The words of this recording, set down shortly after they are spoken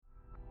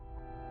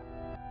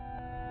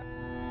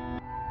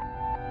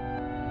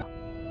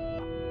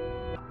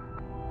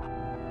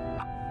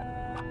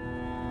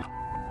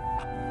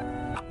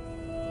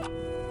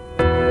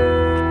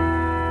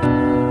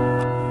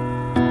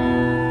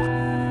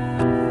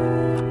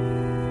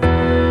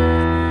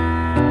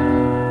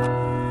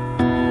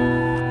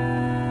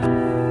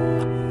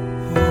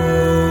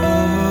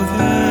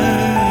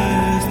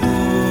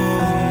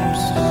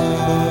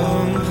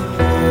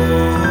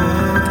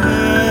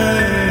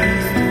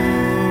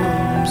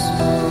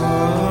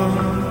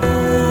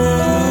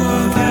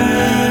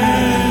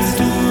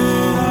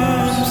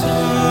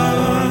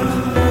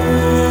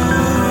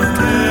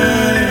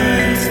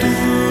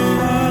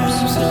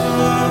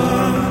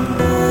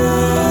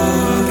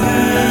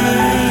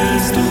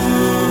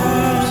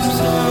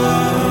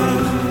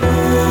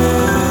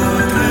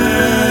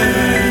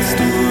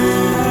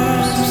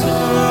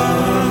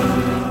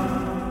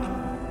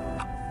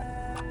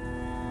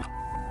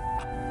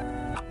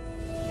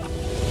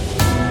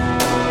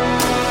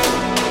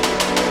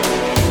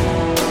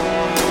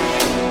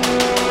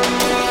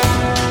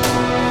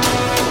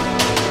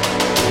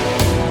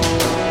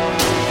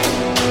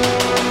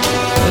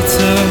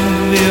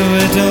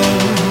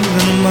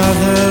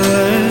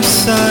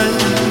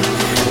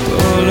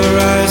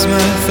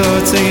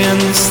thoughts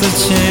against the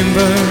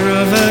chamber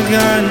of a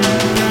gun.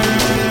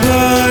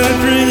 Lord,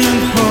 bring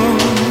him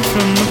home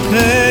from the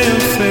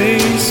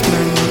pale-faced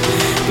man.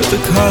 But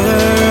the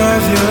color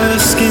of your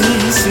skin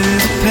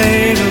seems to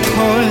pay the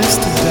cost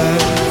of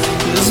that.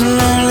 There's a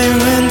lonely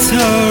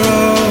winter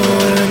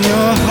road in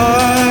your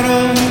heart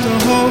on the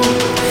hope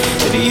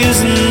that he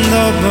isn't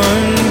the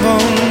burned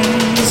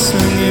bones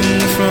swinging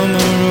from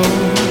a rope.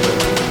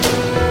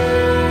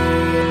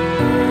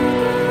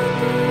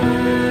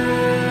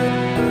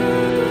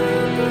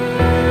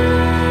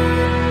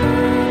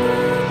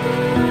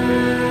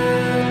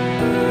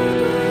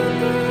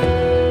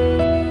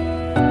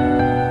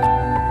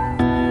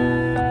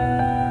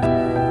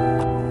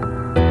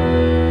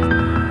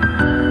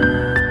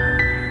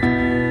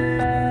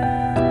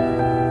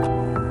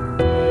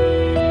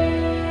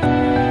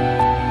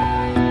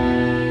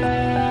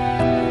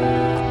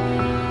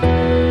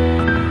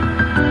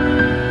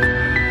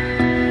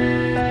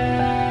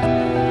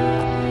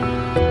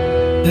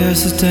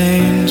 There's a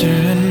danger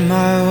in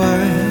my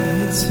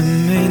words, a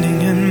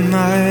meaning in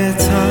my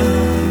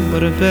tongue,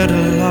 but a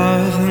better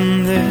love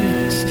than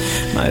this.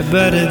 My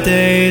better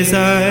days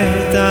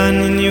are done,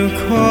 and you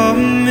call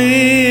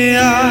me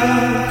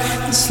out,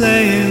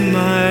 slay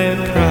my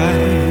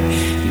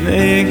pride.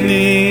 Make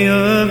me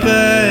a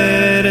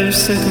bed of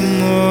sycamore